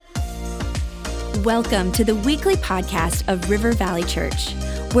Welcome to the weekly podcast of River Valley Church.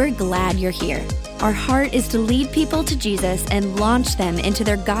 We're glad you're here. Our heart is to lead people to Jesus and launch them into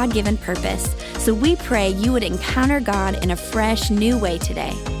their God-given purpose. So we pray you would encounter God in a fresh, new way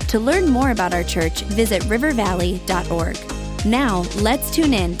today. To learn more about our church, visit rivervalley.org. Now, let's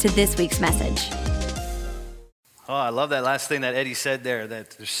tune in to this week's message. Oh, I love that last thing that Eddie said there, that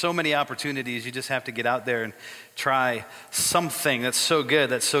there's so many opportunities. You just have to get out there and try something. That's so good.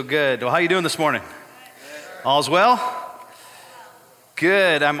 That's so good. Well, how you doing this morning? All's well?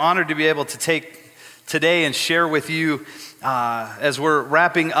 Good. I'm honored to be able to take today and share with you as we're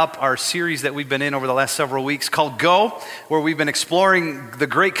wrapping up our series that we've been in over the last several weeks called Go, where we've been exploring the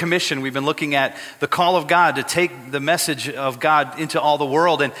Great Commission. We've been looking at the call of God to take the message of God into all the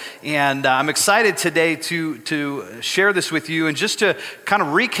world. And I'm excited today to share this with you and just to kind of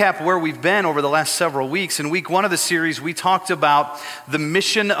recap where we've been over the last several weeks. In week one of the series, we talked about the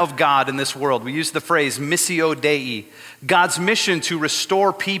mission of God in this world. We used the phrase Missio Dei, God's mission to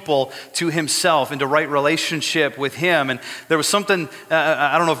restore people to himself, into right relationship with him. And there was something,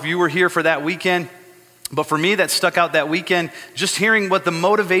 I don't know if you were here for that weekend, but for me that stuck out that weekend, just hearing what the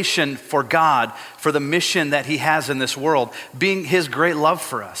motivation for God, for the mission that he has in this world, being his great love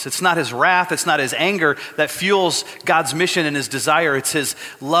for us. It's not his wrath, it's not his anger that fuels God's mission and his desire. It's his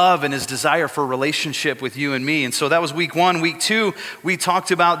love and his desire for relationship with you and me. And so that was week one. Week two, we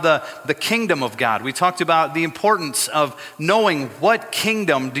talked about the kingdom of God. We talked about the importance of knowing what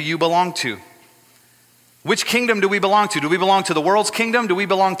kingdom do you belong to. Which kingdom do we belong to? Do we belong to the world's kingdom? Do we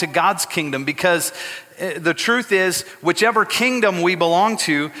belong to God's kingdom? Because the truth is, whichever kingdom we belong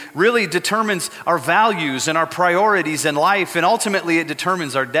to really determines our values and our priorities in life, and ultimately it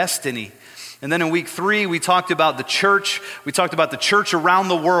determines our destiny. And then in week three, we talked about the church. We talked about the church around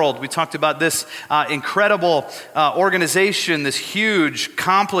the world. We talked about this incredible organization, this huge,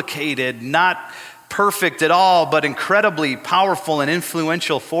 complicated, not perfect at all, but incredibly powerful and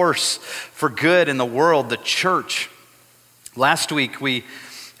influential force for good in the world, the church. Last week, we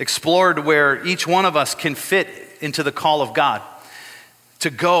explored where each one of us can fit into the call of God to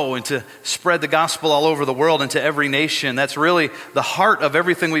go and to spread the gospel all over the world and to every nation. That's really the heart of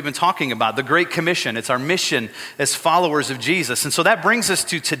everything we've been talking about, the Great Commission. It's our mission as followers of Jesus. And so that brings us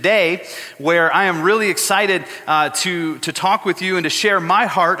to today, where I am really excited to talk with you and to share my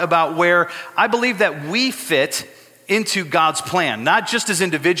heart about where I believe that we fit into God's plan, not just as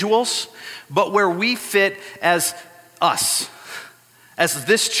individuals, but where we fit as us, as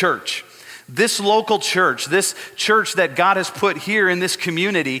this church. This local church, this church that God has put here in this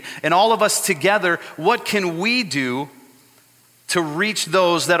community, and all of us together, what can we do to reach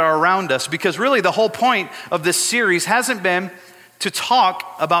those that are around us? Because really the whole point of this series hasn't been to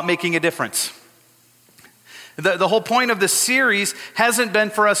talk about making a difference. The whole point of this series hasn't been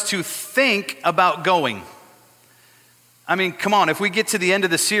for us to think about going. I mean, come on, if we get to the end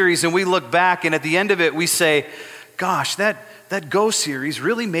of the series and we look back and at the end of it we say, gosh, that Go series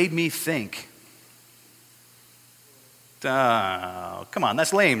really made me think. Come on,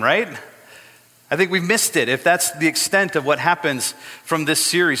 that's lame, right? I think we've missed it if that's the extent of what happens from this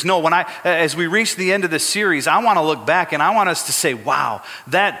series. No, as we reach the end of this series, I want to look back and I want us to say, wow,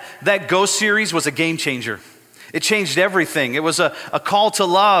 that Go series was a game changer. It changed everything. It was a call to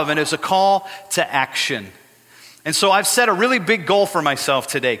love, and it was a call to action. And so I've set a really big goal for myself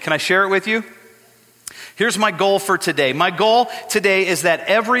today. Can I share it with you? Here's my goal for today. My goal today is that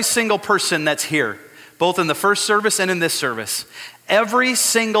every single person that's here, both in the first service and in this service, every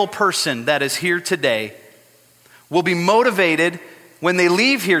single person that is here today will be motivated when they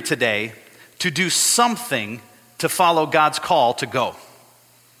leave here today to do something to follow God's call to go.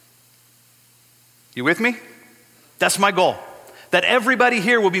 You with me? That's my goal. That everybody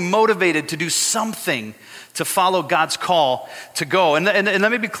here will be motivated to do something to follow God's call to go. And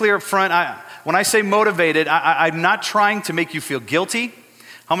let me be clear up front. When I say motivated, I'm not trying to make you feel guilty.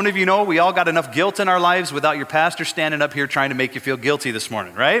 How many of you know we all got enough guilt in our lives without your pastor standing up here trying to make you feel guilty this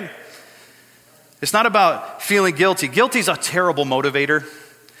morning, right? It's not about feeling guilty. Guilty is a terrible motivator.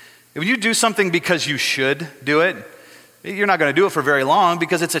 When you do something because you should do it, you're not going to do it for very long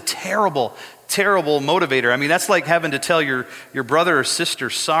because it's a terrible, terrible motivator. I mean, that's like having to tell your brother or sister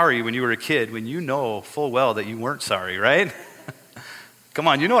sorry when you were a kid when you know full well that you weren't sorry, right? Come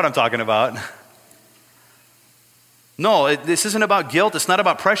on, you know what I'm talking about. No, this isn't about guilt. It's not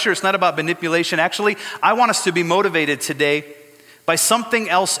about pressure. It's not about manipulation. Actually, I want us to be motivated today by something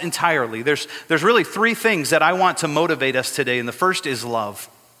else entirely. There's really three things that I want to motivate us today, and the first is love.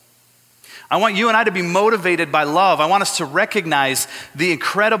 I want you and I to be motivated by love. I want us to recognize the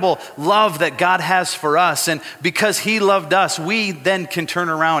incredible love that God has for us. And because he loved us, we then can turn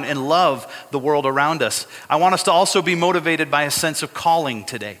around and love the world around us. I want us to also be motivated by a sense of calling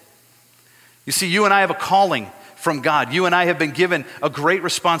today. You see, you and I have a calling from God. You and I have been given a great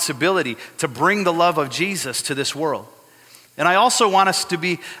responsibility to bring the love of Jesus to this world. And I also want us to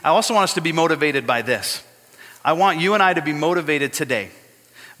be motivated by this. I want you and I to be motivated today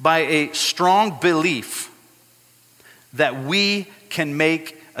by a strong belief that we can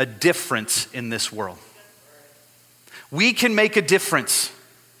make a difference in this world. We can make a difference.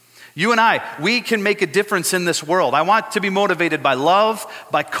 You and I, we can make a difference in this world. I want to be motivated by love,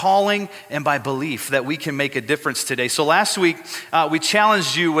 by calling, and by belief that we can make a difference today. So last week, we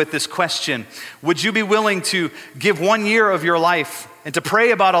challenged you with this question. Would you be willing to give 1 year of your life and to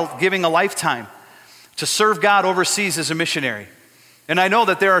pray about giving a lifetime to serve God overseas as a missionary? And I know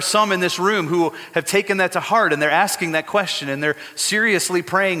that there are some in this room who have taken that to heart and they're asking that question and they're seriously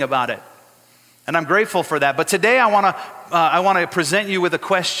praying about it. And I'm grateful for that. But today I want to present you with a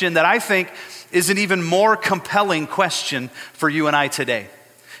question that I think is an even more compelling question for you and I today.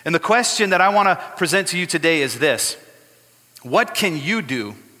 And the question that I want to present to you today is this: what can you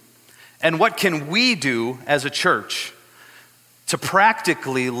do and what can we do as a church to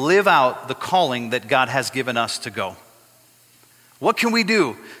practically live out the calling that God has given us to go? What can we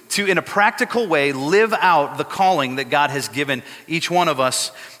do to, in a practical way, live out the calling that God has given each one of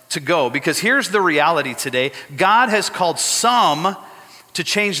us to go? Because here's the reality today. God has called some to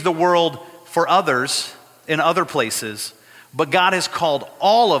change the world for others in other places, but God has called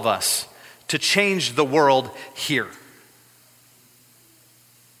all of us to change the world here.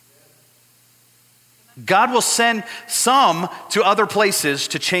 God will send some to other places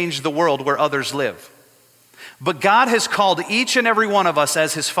to change the world where others live. But God has called each and every one of us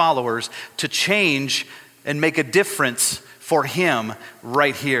as his followers to change and make a difference for him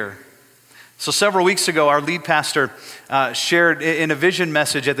right here. So several weeks ago, our lead pastor shared in a vision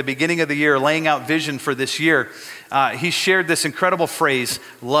message at the beginning of the year, laying out vision for this year. He shared this incredible phrase,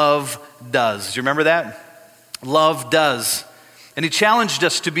 love does. Do you remember that? Love does. And he challenged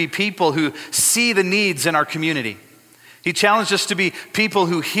us to be people who see the needs in our community. He challenged us to be people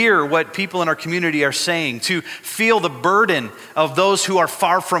who hear what people in our community are saying, to feel the burden of those who are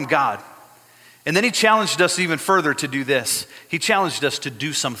far from God. And then he challenged us even further to do this. He challenged us to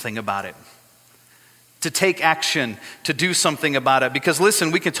do something about it, to take action, to do something about it. Because listen,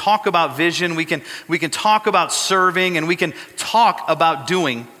 we can talk about vision, we can talk about serving, and we can talk about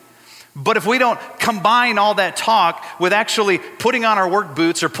doing. But if we don't combine all that talk with actually putting on our work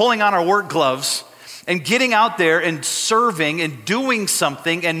boots or pulling on our work gloves and getting out there and serving and doing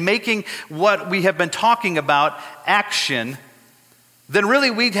something and making what we have been talking about action, then really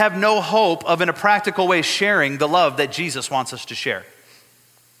we'd have no hope of, in a practical way, sharing the love that Jesus wants us to share.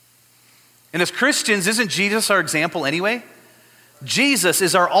 And as Christians, isn't Jesus our example anyway? Jesus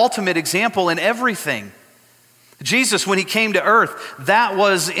is our ultimate example in everything. Jesus, when he came to earth, that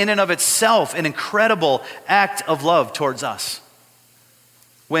was in and of itself an incredible act of love towards us.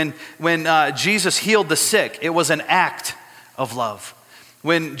 When Jesus healed the sick, it was an act of love.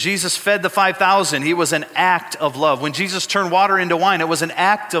 When Jesus fed the 5,000, it was an act of love. When Jesus turned water into wine, it was an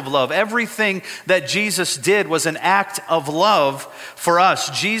act of love. Everything that Jesus did was an act of love for us.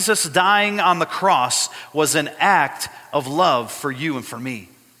 Jesus dying on the cross was an act of love for you and for me.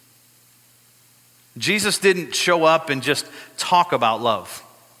 Jesus didn't show up and just talk about love.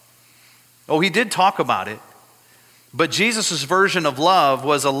 Oh, he did talk about it. But Jesus' version of love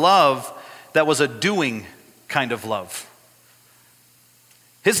was a love that was a doing kind of love.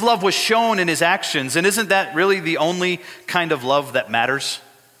 His love was shown in his actions, and isn't that really the only kind of love that matters?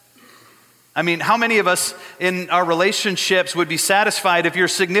 I mean, how many of us in our relationships would be satisfied if your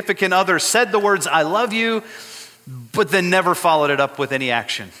significant other said the words, "I love you," but then never followed it up with any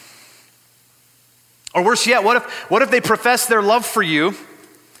action? Or worse yet, what if they profess their love for you,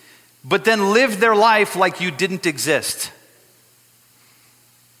 but then live their life like you didn't exist?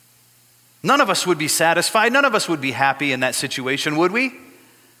 None of us would be satisfied. None of us would be happy in that situation, would we?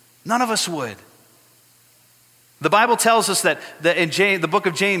 None of us would. The Bible tells us that in the book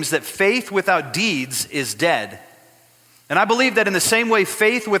of James, that faith without deeds is dead. And I believe that in the same way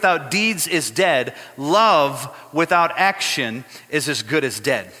faith without deeds is dead, love without action is as good as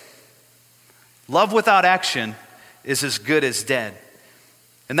dead. Love without action is as good as dead.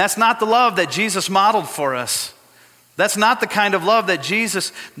 And that's not the love that Jesus modeled for us. That's not the kind of love that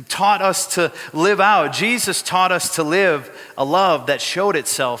Jesus taught us to live out. Jesus taught us to live a love that showed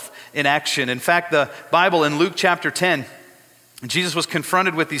itself in action. In fact, the Bible in Luke chapter 10, Jesus was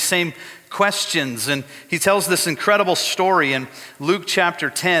confronted with these same questions. And he tells this incredible story in Luke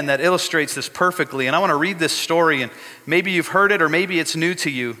chapter 10 that illustrates this perfectly. And I want to read this story, and maybe you've heard it or maybe it's new to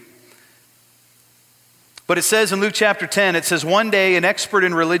you. But it says in Luke chapter 10, it says, one day an expert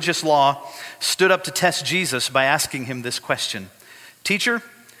in religious law stood up to test Jesus by asking him this question. Teacher,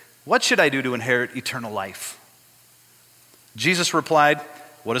 what should I do to inherit eternal life? Jesus replied,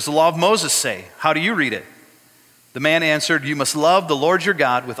 what does the law of Moses say? How do you read it? The man answered, you must love the Lord your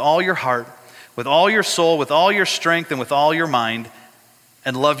God with all your heart, with all your soul, with all your strength, and with all your mind,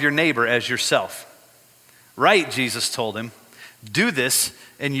 and love your neighbor as yourself. Right, Jesus told him, do this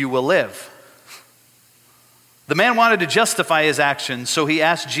and you will live. The man wanted to justify his actions, so he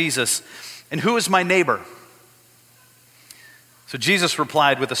asked Jesus, and who is my neighbor? So Jesus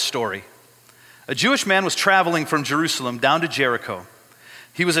replied with a story. A Jewish man was traveling from Jerusalem down to Jericho.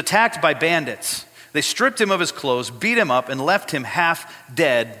 He was attacked by bandits. They stripped him of his clothes, beat him up, and left him half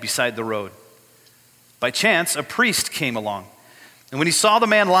dead beside the road. By chance, a priest came along. And when he saw the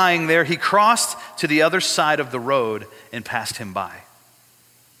man lying there, he crossed to the other side of the road and passed him by.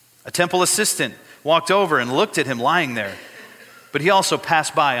 A temple assistant walked over and looked at him lying there, but he also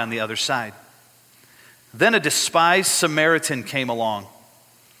passed by on the other side. Then a despised Samaritan came along.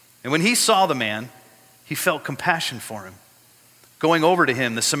 And when he saw the man, he felt compassion for him. Going over to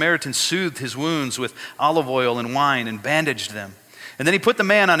him, the Samaritan soothed his wounds with olive oil and wine and bandaged them. And then he put the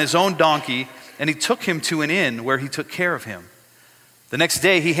man on his own donkey, and he took him to an inn where he took care of him. The next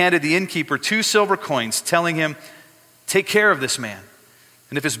day, he handed the innkeeper 2 silver coins, telling him, take care of this man.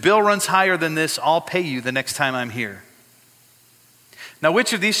 And if his bill runs higher than this, I'll pay you the next time I'm here. Now,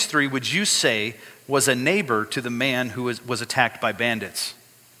 which of these 3 would you say was a neighbor to the man who was attacked by bandits?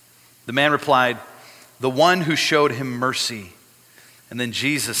 The man replied, the one who showed him mercy. And then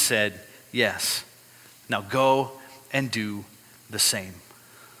Jesus said, yes, now go and do the same.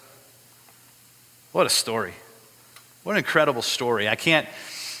 What a story. What an incredible story. I can't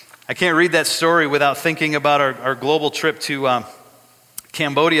read that story without thinking about our global trip to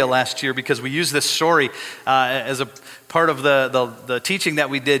Cambodia last year, because we used this story as a part of the teaching that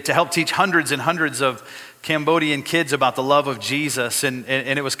we did to help teach hundreds and hundreds of Cambodian kids about the love of Jesus. And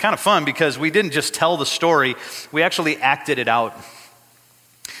it was kind of fun because we didn't just tell the story, we actually acted it out.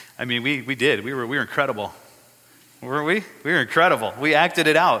 I mean, we did. We were incredible. Weren't we? We were incredible. We acted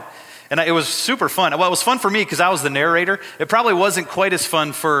it out. And it was super fun. Well, it was fun for me because I was the narrator. It probably wasn't quite as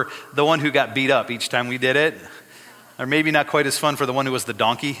fun for the one who got beat up each time we did it. Or maybe not quite as fun for the one who was the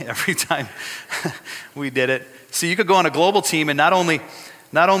donkey every time we did it. So you could go on a global team, and not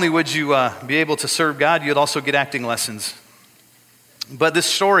only would you be able to serve God, you'd also get acting lessons. But this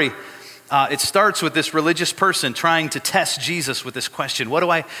story, it starts with this religious person trying to test Jesus with this question: what do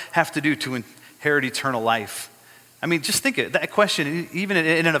I have to do to inherit eternal life? I mean, just think of that question, even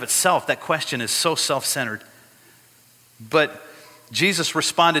in and of itself, that question is so self-centered. But Jesus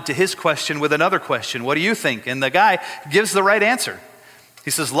responded to his question with another question. What do you think? And the guy gives the right answer.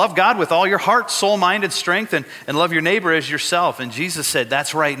 He says, love God with all your heart, soul, mind, and strength, and love your neighbor as yourself. And Jesus said,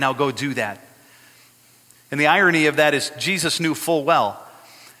 that's right, now go do that. And the irony of that is Jesus knew full well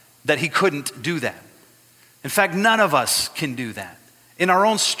that he couldn't do that. In fact, none of us can do that. In our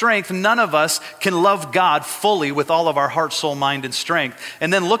own strength, none of us can love God fully with all of our heart, soul, mind, and strength,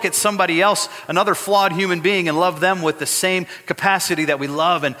 and then look at somebody else, another flawed human being, and love them with the same capacity that we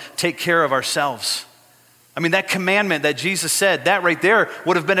love and take care of ourselves. I mean, that commandment that Jesus said, that right there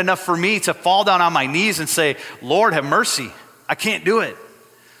would have been enough for me to fall down on my knees and say, Lord, have mercy. I can't do it.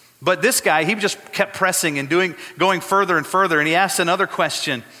 But this guy, he just kept pressing and going further and further, and he asked another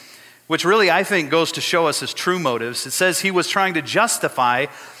question, which really, I think, goes to show us his true motives. It says he was trying to justify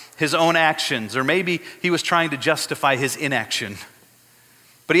his own actions, or maybe he was trying to justify his inaction.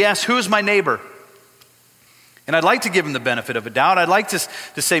 But he asked, who is my neighbor? And I'd like to give him the benefit of a doubt. I'd like to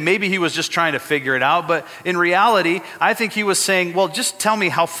say maybe he was just trying to figure it out. But in reality, I think he was saying, well, just tell me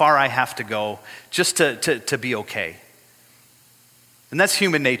how far I have to go just to be okay. And that's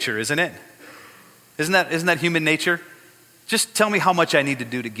human nature, isn't it? Isn't that human nature? Just tell me how much I need to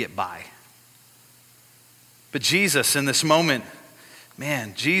do to get by. But Jesus, in this moment,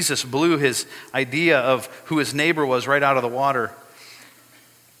 man, Jesus blew his idea of who his neighbor was right out of the water.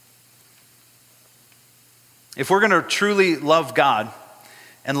 If we're going to truly love God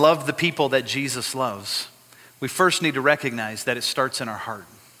and love the people that Jesus loves, we first need to recognize that it starts in our heart.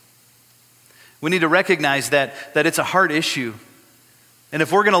 We need to recognize that it's a heart issue. And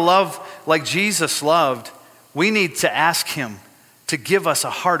if we're going to love like Jesus loved, we need to ask him to give us a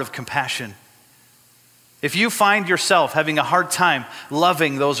heart of compassion. If you find yourself having a hard time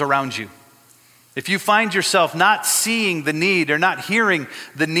loving those around you, if you find yourself not seeing the need or not hearing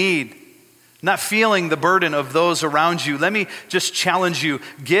the need, not feeling the burden of those around you, let me just challenge you.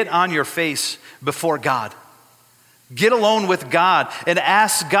 Get on your face before God. Get alone with God and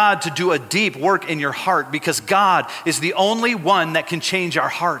ask God to do a deep work in your heart, because God is the only one that can change our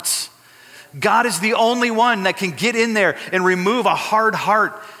hearts. God is the only one that can get in there and remove a hard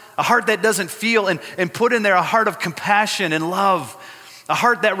heart, a heart that doesn't feel, and put in there a heart of compassion and love, a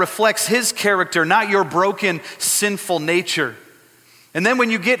heart that reflects His character, not your broken, sinful nature. And then when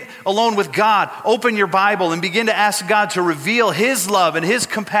you get alone with God, open your Bible and begin to ask God to reveal His love and His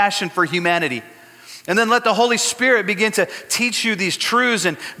compassion for humanity. And then let the Holy Spirit begin to teach you these truths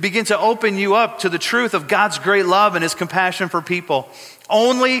and begin to open you up to the truth of God's great love and His compassion for people.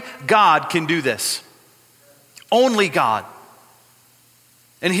 Only God can do this. Only God.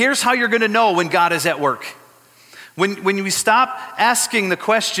 And here's how you're going to know when God is at work. When we stop asking the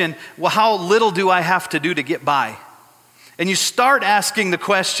question, well, how little do I have to do to get by? And you start asking the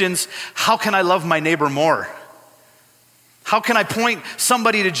questions, how can I love my neighbor more? How can I point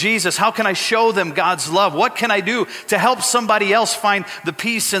somebody to Jesus? How can I show them God's love? What can I do to help somebody else find the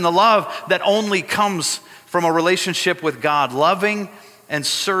peace and the love that only comes from a relationship with God? Loving and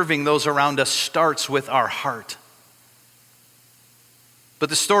serving those around us starts with our heart. But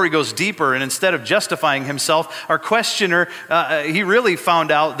the story goes deeper, and instead of justifying himself, our questioner, he really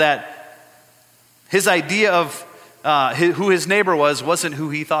found out that his idea of who his neighbor wasn't who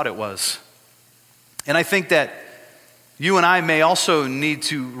he thought it was. And I think that you and I may also need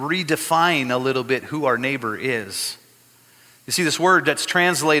to redefine a little bit who our neighbor is. You see, this word that's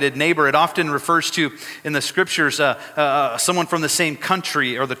translated neighbor, it often refers to, in the scriptures, someone from the same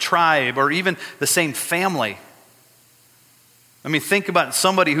country or the tribe or even the same family. I mean, think about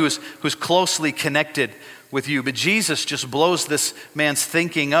somebody who's closely connected with you. But Jesus just blows this man's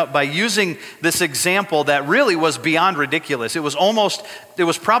thinking up by using this example that really was beyond ridiculous. It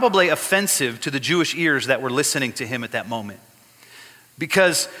was probably offensive to the Jewish ears that were listening to him at that moment.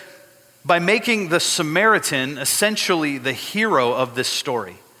 Because by making the Samaritan essentially the hero of this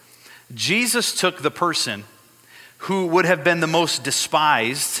story, Jesus took the person who would have been the most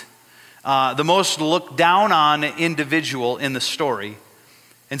despised, the most looked down on individual in the story,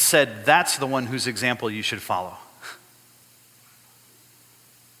 and said, that's the one whose example you should follow.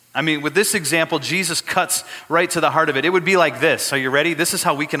 I mean, with this example, Jesus cuts right to the heart of it. It would be like this. Are you ready? This is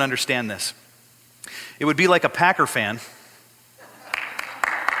how we can understand this. It would be like a Packer fan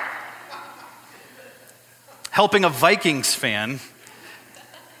helping a Vikings fan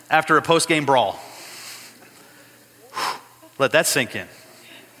after a post-game brawl. Let that sink in.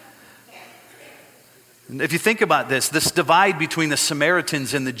 If you think about this divide between the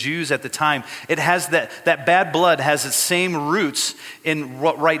Samaritans and the Jews at the time, it has that bad blood has its same roots in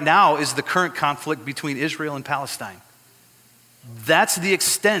what right now is the current conflict between Israel and Palestine. That's the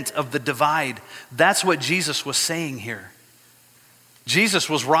extent of the divide. That's what Jesus was saying here. Jesus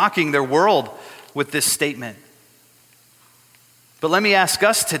was rocking their world with this statement. But let me ask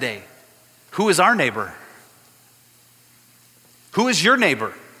us today, who is our neighbor? Who is your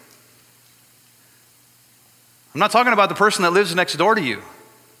neighbor? I'm not talking about the person that lives next door to you.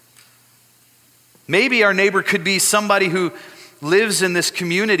 Maybe our neighbor could be somebody who lives in this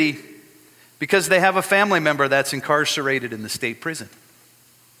community because they have a family member that's incarcerated in the state prison.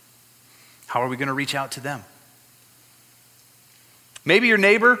 How are we going to reach out to them? Maybe your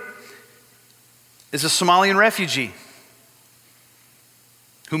neighbor is a Somalian refugee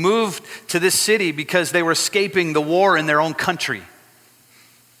who moved to this city because they were escaping the war in their own country.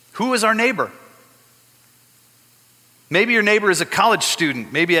 Who is our neighbor? Maybe your neighbor is a college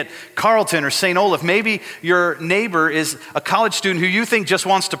student, maybe at Carleton or St. Olaf. Maybe your neighbor is a college student who you think just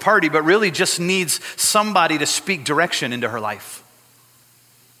wants to party, but really just needs somebody to speak direction into her life.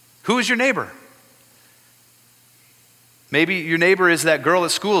 Who is your neighbor? Maybe your neighbor is that girl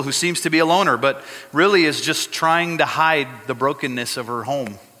at school who seems to be a loner, but really is just trying to hide the brokenness of her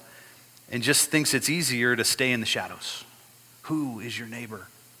home and just thinks it's easier to stay in the shadows. Who is your neighbor?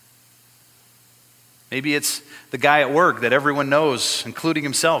 Maybe it's the guy at work that everyone knows, including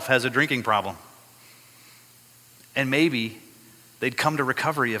himself, has a drinking problem. And maybe they'd come to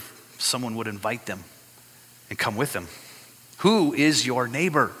recovery if someone would invite them and come with them. Who is your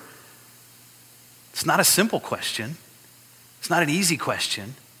neighbor? It's not a simple question. It's not an easy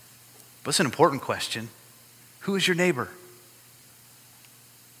question, but it's an important question. Who is your neighbor?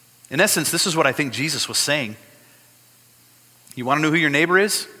 In essence, this is what I think Jesus was saying. You want to know who your neighbor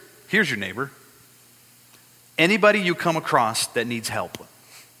is? Here's your neighbor. Anybody you come across that needs help,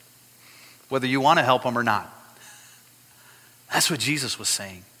 whether you want to help them or not. That's what Jesus was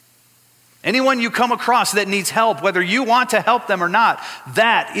saying. Anyone you come across that needs help, whether you want to help them or not,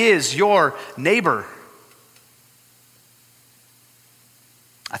 that is your neighbor.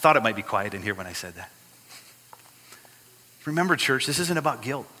 I thought it might be quiet in here when I said that. Remember, church, this isn't about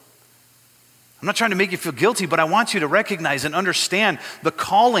guilt. I'm not trying to make you feel guilty, but I want you to recognize and understand the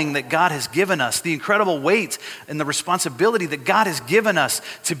calling that God has given us, the incredible weight and the responsibility that God has given us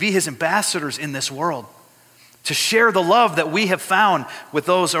to be his ambassadors in this world, to share the love that we have found with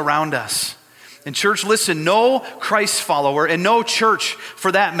those around us. And church, listen, no Christ follower and no church,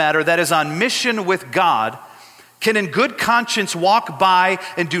 for that matter, that is on mission with God can in good conscience walk by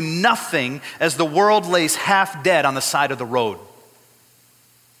and do nothing as the world lays half dead on the side of the road.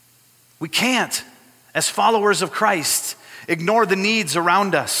 We can't, as followers of Christ, ignore the needs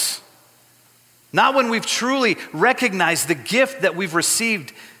around us. Not when we've truly recognized the gift that we've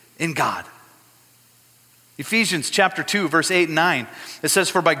received in God. Ephesians chapter 2, verse 8 and 9, it says,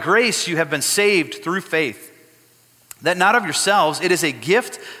 "For by grace you have been saved through faith, that not of yourselves, it is a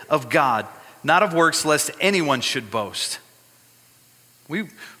gift of God, not of works, lest anyone should boast." We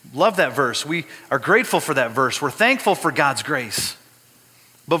love that verse. We are grateful for that verse. We're thankful for God's grace.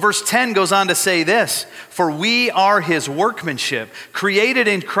 But verse 10 goes on to say this, "For we are his workmanship, created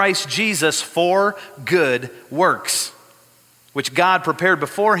in Christ Jesus for good works, which God prepared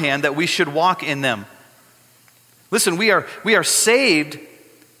beforehand that we should walk in them." Listen, we are saved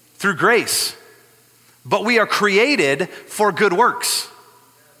through grace, but we are created for good works.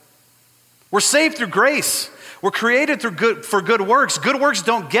 We're saved through grace. We're created for good works. Good works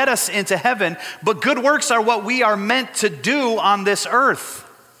don't get us into heaven, but good works are what we are meant to do on this earth.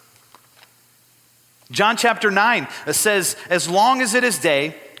 John chapter 9 says, "As long as it is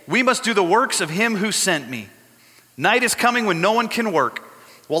day, we must do the works of him who sent me. Night is coming when no one can work.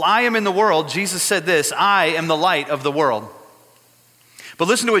 While I am in the world," Jesus said this, "I am the light of the world." But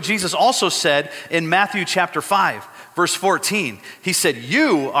listen to what Jesus also said in Matthew chapter 5, verse 14. He said,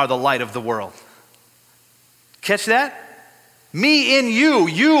 "You are the light of the world." Catch that? Me in you.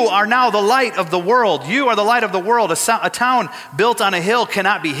 You are now the light of the world. You are the light of the world. A town built on a hill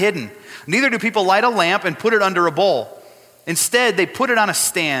cannot be hidden. Neither do people light a lamp and put it under a bowl. Instead, they put it on a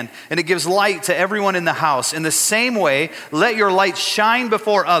stand, and it gives light to everyone in the house. In the same way, let your light shine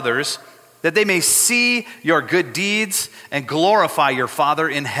before others, that they may see your good deeds and glorify your Father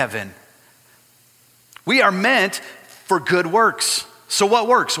in heaven. We are meant for good works. So what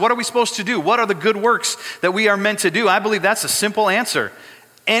works? What are we supposed to do? What are the good works that we are meant to do? I believe that's a simple answer.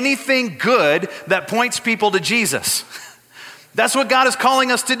 Anything good that points people to Jesus. That's what God is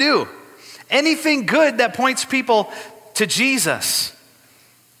calling us to do. Anything good that points people to Jesus.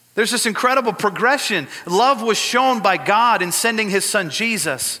 There's this incredible progression. Love was shown by God in sending his son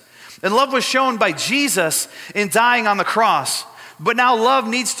Jesus. And love was shown by Jesus in dying on the cross. But now love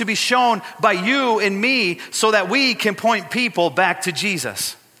needs to be shown by you and me so that we can point people back to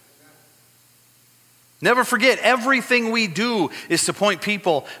Jesus. Never forget, everything we do is to point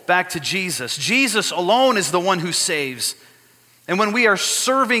people back to Jesus. Jesus alone is the one who saves. And when we are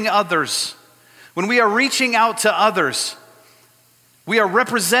serving others, when we are reaching out to others, we are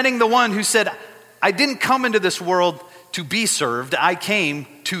representing the one who said, "I didn't come into this world to be served, I came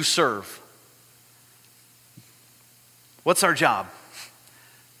to serve." What's our job?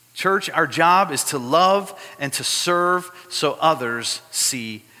 Church, our job is to love and to serve so others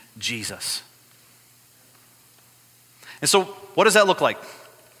see Jesus. And so, what does that look like?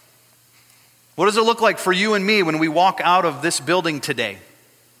 What does it look like for you and me when we walk out of this building today?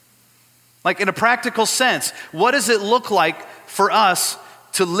 Like, in a practical sense, what does it look like for us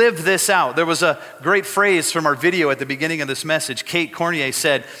to live this out? There was a great phrase from our video at the beginning of this message. Kate Cornier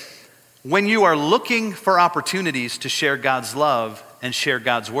said, "When you are looking for opportunities to share God's love and share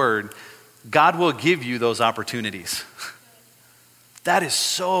God's word, God will give you those opportunities." That is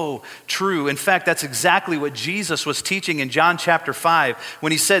so true. In fact, that's exactly what Jesus was teaching in John chapter 5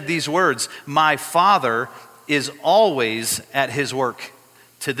 when he said these words, "My Father is always at his work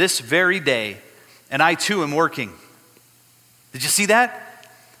to this very day, and I too am working." Did you see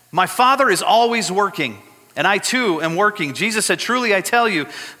that? My Father is always working, and I too am working. Jesus said, "Truly I tell you,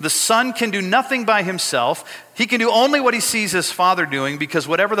 the Son can do nothing by himself. He can do only what he sees his Father doing, because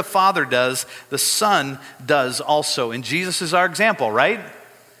whatever the Father does, the Son does also." And Jesus is our example, right?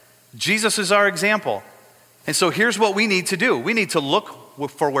 Jesus is our example. And so here's what we need to do. We need to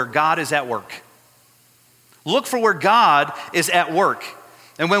look for where God is at work. Look for where God is at work.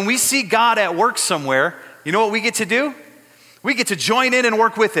 And when we see God at work somewhere, you know what we get to do? We get to join in and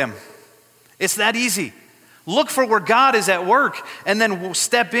work with him. It's that easy. Look for where God is at work and then we'll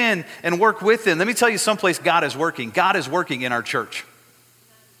step in and work with him. Let me tell you someplace God is working. God is working in our church.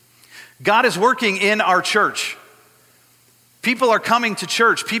 God is working in our church. People are coming to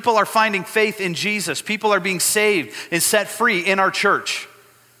church. People are finding faith in Jesus. People are being saved and set free in our church.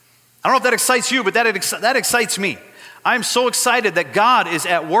 I don't know if that excites you, but that excites me. I'm so excited that God is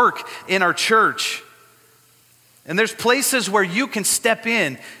at work in our church. And there's places where you can step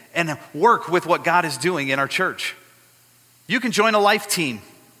in and work with what God is doing in our church. You can join a life team.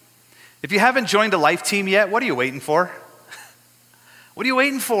 If you haven't joined a life team yet, what are you waiting for? What are you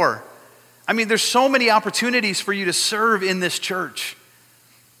waiting for? I mean, there's so many opportunities for you to serve in this church.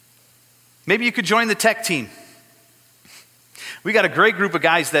 Maybe you could join the tech team. We got a great group of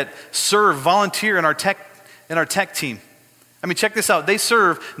guys that volunteer in our tech team. I mean, check this out. They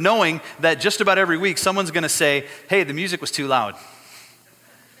serve knowing that just about every week someone's going to say, hey, the music was too loud.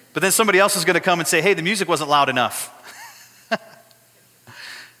 But then somebody else is going to come and say, hey, the music wasn't loud enough.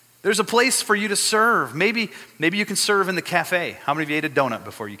 There's a place for you to serve. Maybe you can serve in the cafe. How many of you ate a donut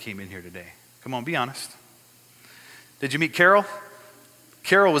before you came in here today? Come on, be honest. Did you meet Carol?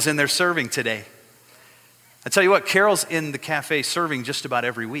 Carol was in there serving today. I tell you what, Carol's in the cafe serving just about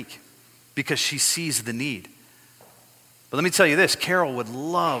every week because she sees the need. But let me tell you this, Carol would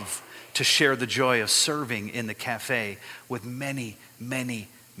love to share the joy of serving in the cafe with many, many,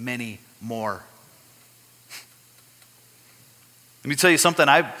 many more. Let me tell you something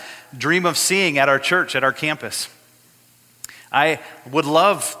I dream of seeing at our church, at our campus. I would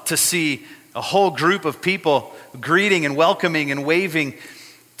love to see a whole group of people greeting and welcoming and waving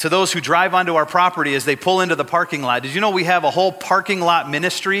to those who drive onto our property as they pull into the parking lot. Did you know we have a whole parking lot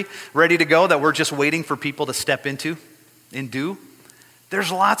ministry ready to go that we're just waiting for people to step into and do?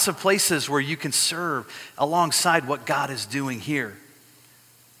 There's lots of places where you can serve alongside what God is doing here.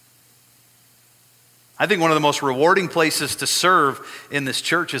 I think one of the most rewarding places to serve in this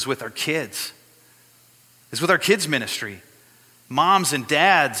church is with our kids. It's with our kids' ministry. Moms and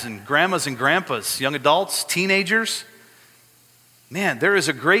dads and grandmas and grandpas, young adults, teenagers. Man, there is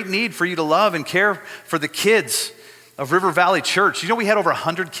a great need for you to love and care for the kids of River Valley Church. You know we had over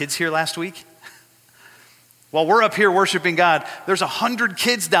 100 kids here last week? While we're up here worshiping God, there's 100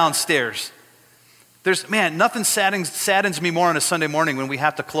 kids downstairs. Nothing saddens me more on a Sunday morning when we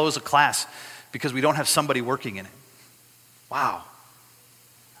have to close a class because we don't have somebody working in it. Wow.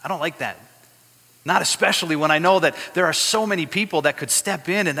 I don't like that. Not especially when I know that there are so many people that could step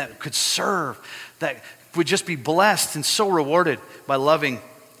in and that could serve, that would just be blessed and so rewarded by loving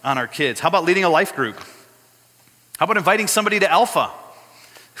on our kids. How about leading a life group? How about inviting somebody to Alpha?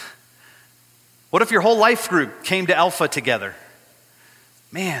 What if your whole life group came to Alpha together?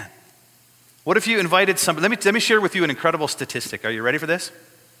 Man, what if you invited somebody? Let me share with you an incredible statistic. Are you ready for this?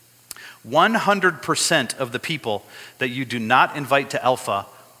 100% of the people that you do not invite to Alpha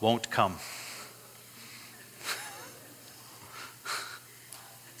won't come.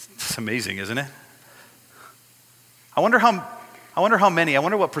 It's amazing, isn't it? I wonder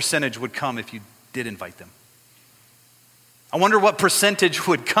what percentage would come if you did invite them. I wonder what percentage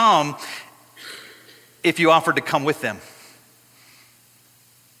would come if you offered to come with them.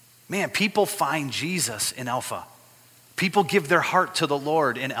 Man, people find Jesus in Alpha. People give their heart to the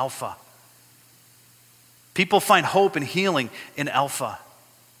Lord in Alpha. People find hope and healing in Alpha.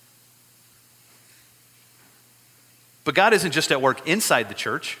 But God isn't just at work inside the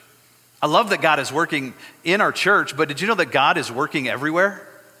church. I love that God is working in our church, but did you know that God is working everywhere?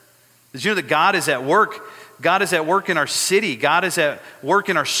 Did you know that God is at work? God is at work in our city. God is at work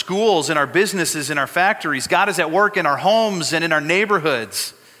in our schools, in our businesses, in our factories. God is at work in our homes and in our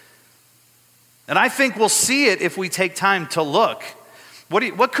neighborhoods. And I think we'll see it if we take time to look.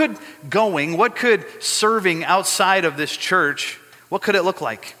 What could serving outside of this church, what could it look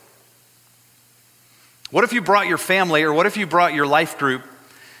like? What if you brought your family, or what if you brought your life group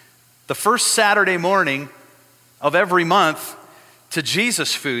the first Saturday morning of every month to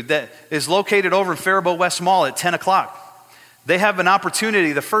Jesus Food that is located over in Faribault West Mall at 10 o'clock? They have an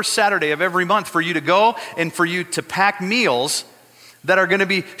opportunity the first Saturday of every month for you to go and for you to pack meals that are going to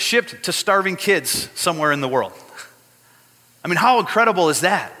be shipped to starving kids somewhere in the world. I mean, how incredible is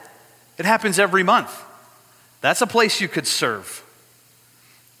that? It happens every month. That's a place you could serve.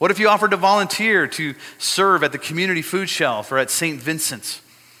 What if you offered to volunteer to serve at the community food shelf or at St. Vincent's?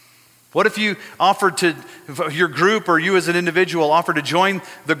 What if you offered to, your group or you as an individual offered to join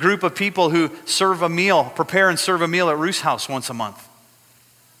the group of people who prepare and serve a meal at Roos House once a month?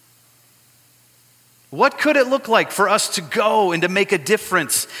 What could it look like for us to go and to make a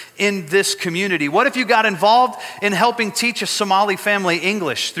difference in this community? What if you got involved in helping teach a Somali family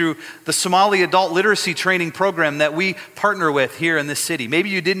English through the Somali Adult Literacy Training Program that we partner with here in this city? Maybe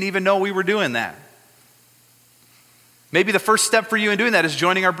you didn't even know we were doing that. Maybe the first step for you in doing that is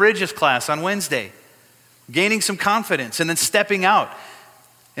joining our Bridges class on Wednesday, gaining some confidence, and then stepping out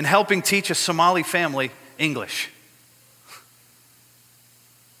and helping teach a Somali family English.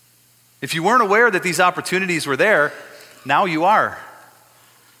 If you weren't aware that these opportunities were there, now you are.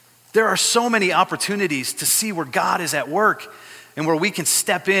 There are so many opportunities to see where God is at work and where we can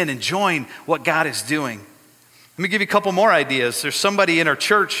step in and join what God is doing. Let me give you a couple more ideas. There's somebody in our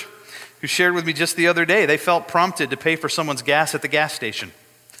church who shared with me just the other day. They felt prompted to pay for someone's gas at the gas station.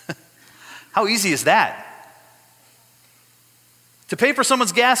 How easy is that? To pay for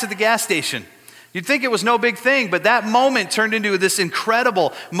someone's gas at the gas station. You'd think it was no big thing, but that moment turned into this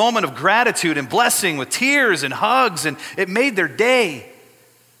incredible moment of gratitude and blessing with tears and hugs, and it made their day.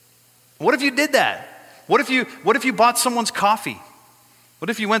 What if you did that? What if you bought someone's coffee? What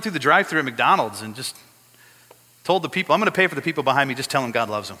if you went through the drive-thru at McDonald's and just told the people, I'm going to pay for the people behind me, just tell them God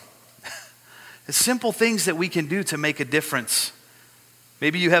loves them. It's simple things that we can do to make a difference.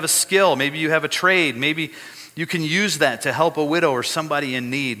 Maybe you have a skill, maybe you have a trade, maybe you can use that to help a widow or somebody in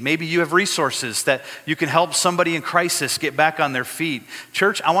need. Maybe you have resources that you can help somebody in crisis get back on their feet.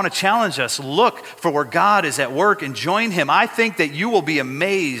 Church, I want to challenge us. Look for where God is at work and join him. I think that you will be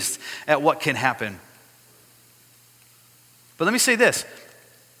amazed at what can happen. But let me say this.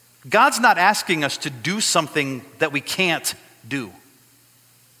 God's not asking us to do something that we can't do.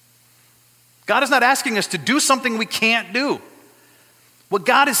 God is not asking us to do something we can't do. What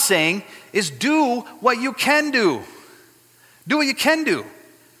God is saying is do what you can do. Do what you can do.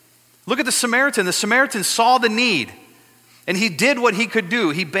 Look at the Samaritan. The Samaritan saw the need, and he did what he could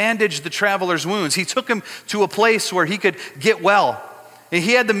do. He bandaged the traveler's wounds. He took him to a place where he could get well. And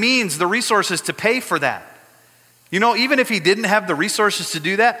he had the means, the resources to pay for that. You know, even if he didn't have the resources to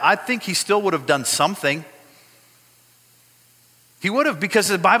do that, I think he still would have done something. He would have, because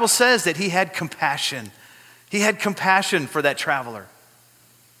the Bible says that he had compassion. He had compassion for that traveler.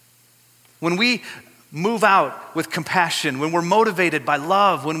 When we move out with compassion, when we're motivated by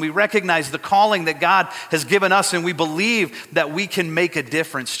love, when we recognize the calling that God has given us and we believe that we can make a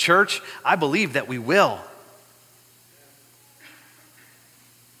difference, church, I believe that we will.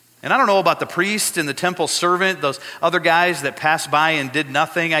 And I don't know about the priest and the temple servant, those other guys that passed by and did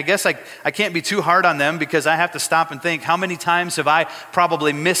nothing. I guess I can't be too hard on them because I have to stop and think, how many times have I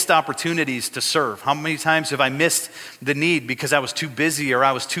probably missed opportunities to serve? How many times have I missed the need because I was too busy or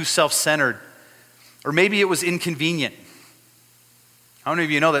I was too self-centered? Or maybe it was inconvenient. How many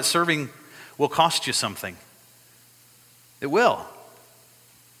of you know that serving will cost you something? It will.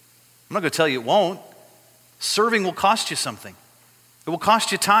 I'm not going to tell you it won't. Serving will cost you something. It will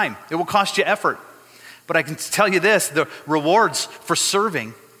cost you time. It will cost you effort. But I can tell you this, the rewards for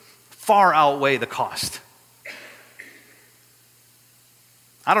serving far outweigh the cost.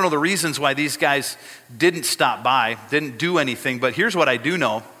 I don't know the reasons why these guys didn't stop by, didn't do anything, but here's what I do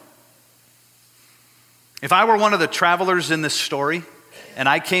know. If I were one of the travelers in this story and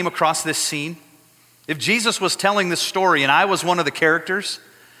I came across this scene, if Jesus was telling this story and I was one of the characters,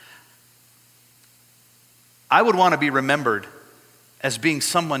 I would want to be remembered as being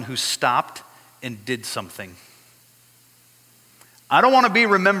someone who stopped and did something. I don't want to be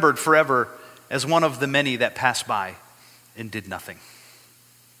remembered forever as one of the many that passed by and did nothing.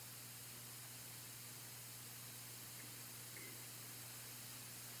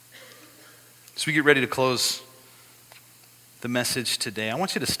 As we get ready to close the message today, I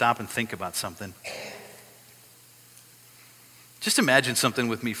want you to stop and think about something. Just imagine something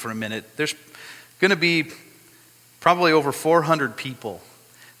with me for a minute. There's going to be probably over 400 people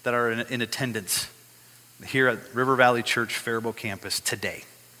that are in attendance here at River Valley Church Faribault campus today.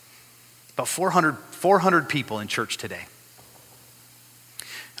 About 400 people in church today.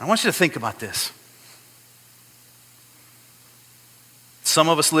 And I want you to think about this. Some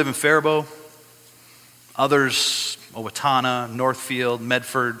of us live in Faribault, others Owatonna, Northfield,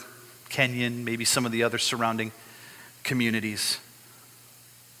 Medford, Kenyon, maybe some of the other surrounding communities.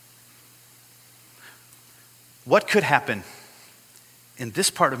 What could happen in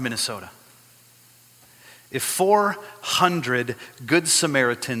this part of Minnesota if 400 Good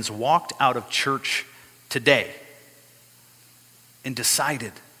Samaritans walked out of church today and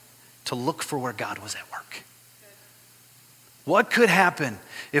decided to look for where God was at work? What could happen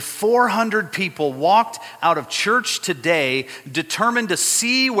if 400 people walked out of church today determined to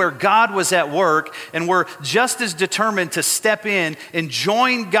see where God was at work and were just as determined to step in and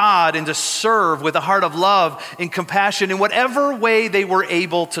join God and to serve with a heart of love and compassion in whatever way they were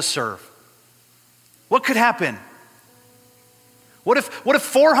able to serve? What could happen? What if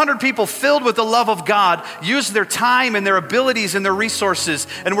 400 people filled with the love of God used their time and their abilities and their resources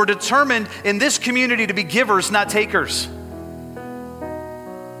and were determined in this community to be givers, not takers?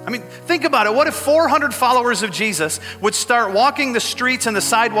 I mean, think about it. What if 400 followers of Jesus would start walking the streets and the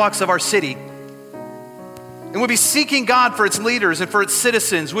sidewalks of our city and would be seeking God for its leaders and for its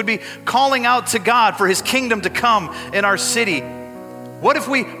citizens, would be calling out to God for his kingdom to come in our city? What if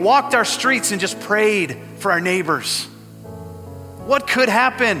we walked our streets and just prayed for our neighbors? What could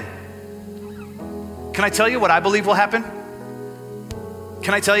happen? Can I tell you what I believe will happen?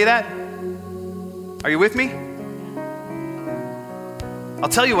 Can I tell you that? Are you with me? I'll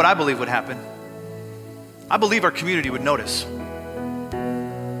tell you what I believe would happen. I believe our community would notice.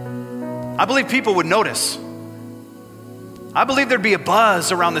 I believe people would notice. I believe there'd be a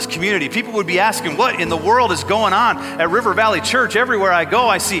buzz around this community. People would be asking, what in the world is going on at River Valley Church? Everywhere I go,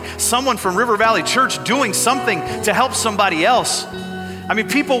 I see someone from River Valley Church doing something to help somebody else. I mean,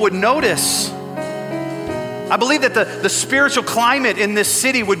 people would notice. I believe that the spiritual climate in this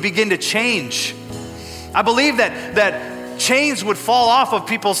city would begin to change. I believe that chains would fall off of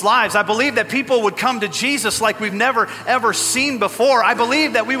people's lives. I believe that people would come to Jesus like we've never, ever seen before. I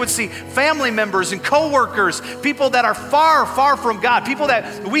believe that we would see family members and coworkers, people that are far, far from God, people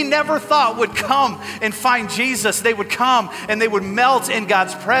that we never thought would come and find Jesus. They would come and they would melt in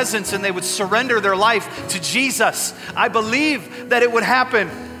God's presence and they would surrender their life to Jesus. I believe that it would happen.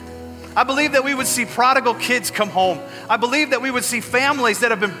 I believe that we would see prodigal kids come home. I believe that we would see families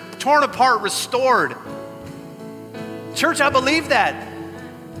that have been torn apart restored. Church, I believe that.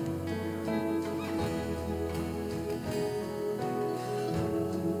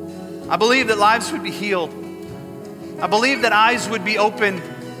 I believe that lives would be healed. I believe that eyes would be opened.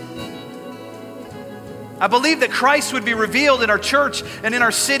 I believe that Christ would be revealed in our church and in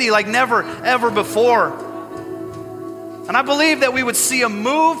our city like never, ever before. And I believe that we would see a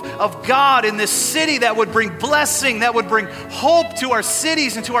move of God in this city that would bring blessing, that would bring hope to our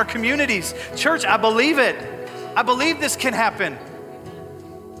cities and to our communities. Church, I believe it. I believe this can happen.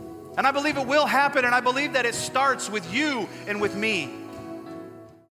 And I believe it will happen. And I believe that it starts with you and with me.